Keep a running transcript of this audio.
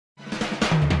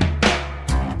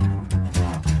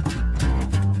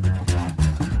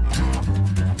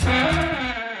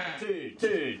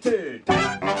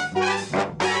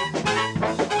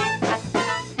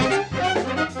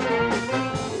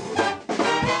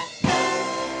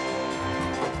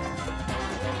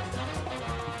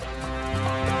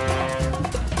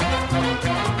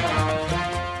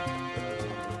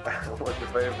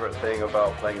favourite thing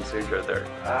about playing SUJO there?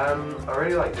 I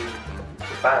really like the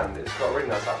band. It's got a really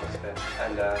nice atmosphere,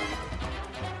 and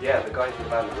yeah, the guys in the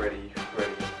band are really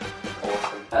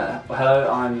awesome. Well,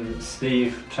 hello, I'm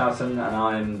Steve Charlton and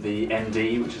I'm the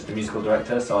MD, which is the musical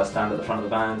director, so I stand at the front of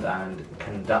the band and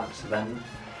conduct them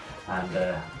and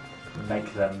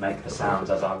make them make the sounds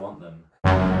as I want them.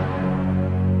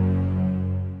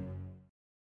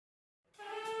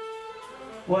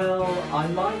 Well, I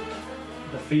like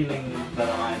the feeling that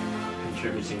I'm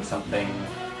contributing something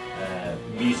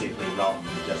musically rather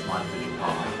than just my individual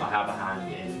part. I have a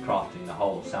hand in crafting the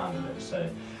whole sound of it, so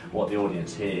what the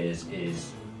audience hears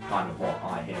is kind of what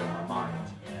I hear in my mind.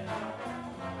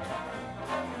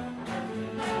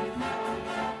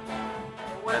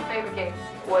 One of my favourite gigs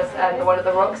was the one at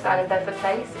the Rockstand in Bedford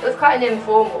Place. It was quite an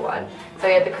informal one, so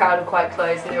you had the crowd quite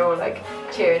close and they were all like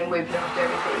cheering and whooping after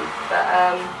everything. But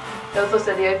there was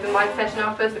also the open mic session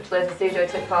afterwards, which loads of SUJO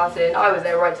took part in. I was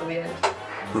there right till the end,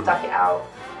 stuck it out,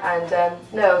 and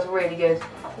no, it was really good.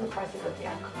 The prices of the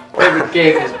alcohol. Favourite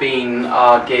gig has been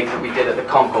our gig that we did at the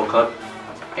Concord Club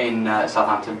in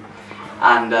Southampton,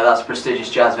 and that's a prestigious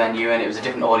jazz venue, and it was a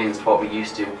different audience to what we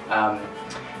used to,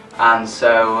 and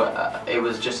so it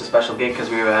was just a special gig because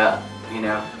we were, you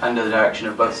know, under the direction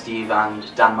of both Steve and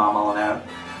Dan Marmolino,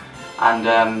 and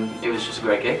it was just a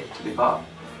great gig to be part of.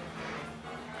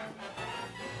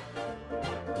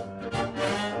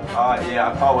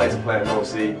 Yeah, I can't wait to play at North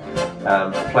Sea,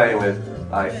 playing with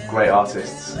like great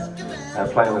artists,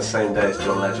 playing on the same day as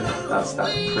John Legend. That's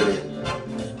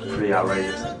pretty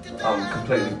outrageous. I'm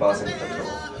completely buzzing for the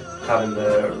tour. Having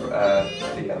the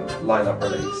lineup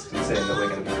released and seeing that we're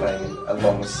going to be playing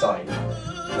alongside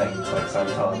names like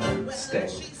Santana,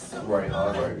 Sting, Roy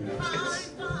Hargrove,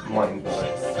 it's mind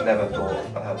blowing. Never thought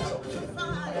I'd have this opportunity.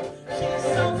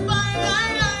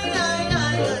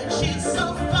 She's so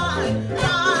fine,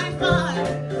 fine, fine.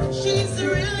 She's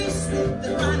really sweet, the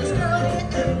finest girl you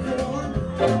ever want.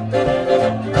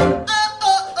 Oh,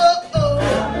 oh, oh, oh.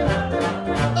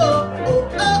 Oh, oh,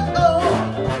 oh, oh.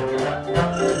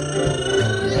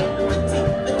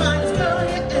 The finest girl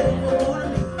you ever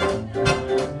want.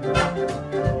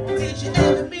 Did you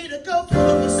ever meet a girl for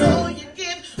the soul you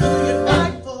give? Who you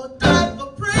fight for, die for,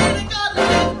 pray to God to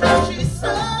live. She's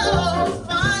so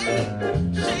fine.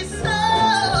 She's so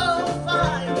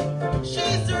alright.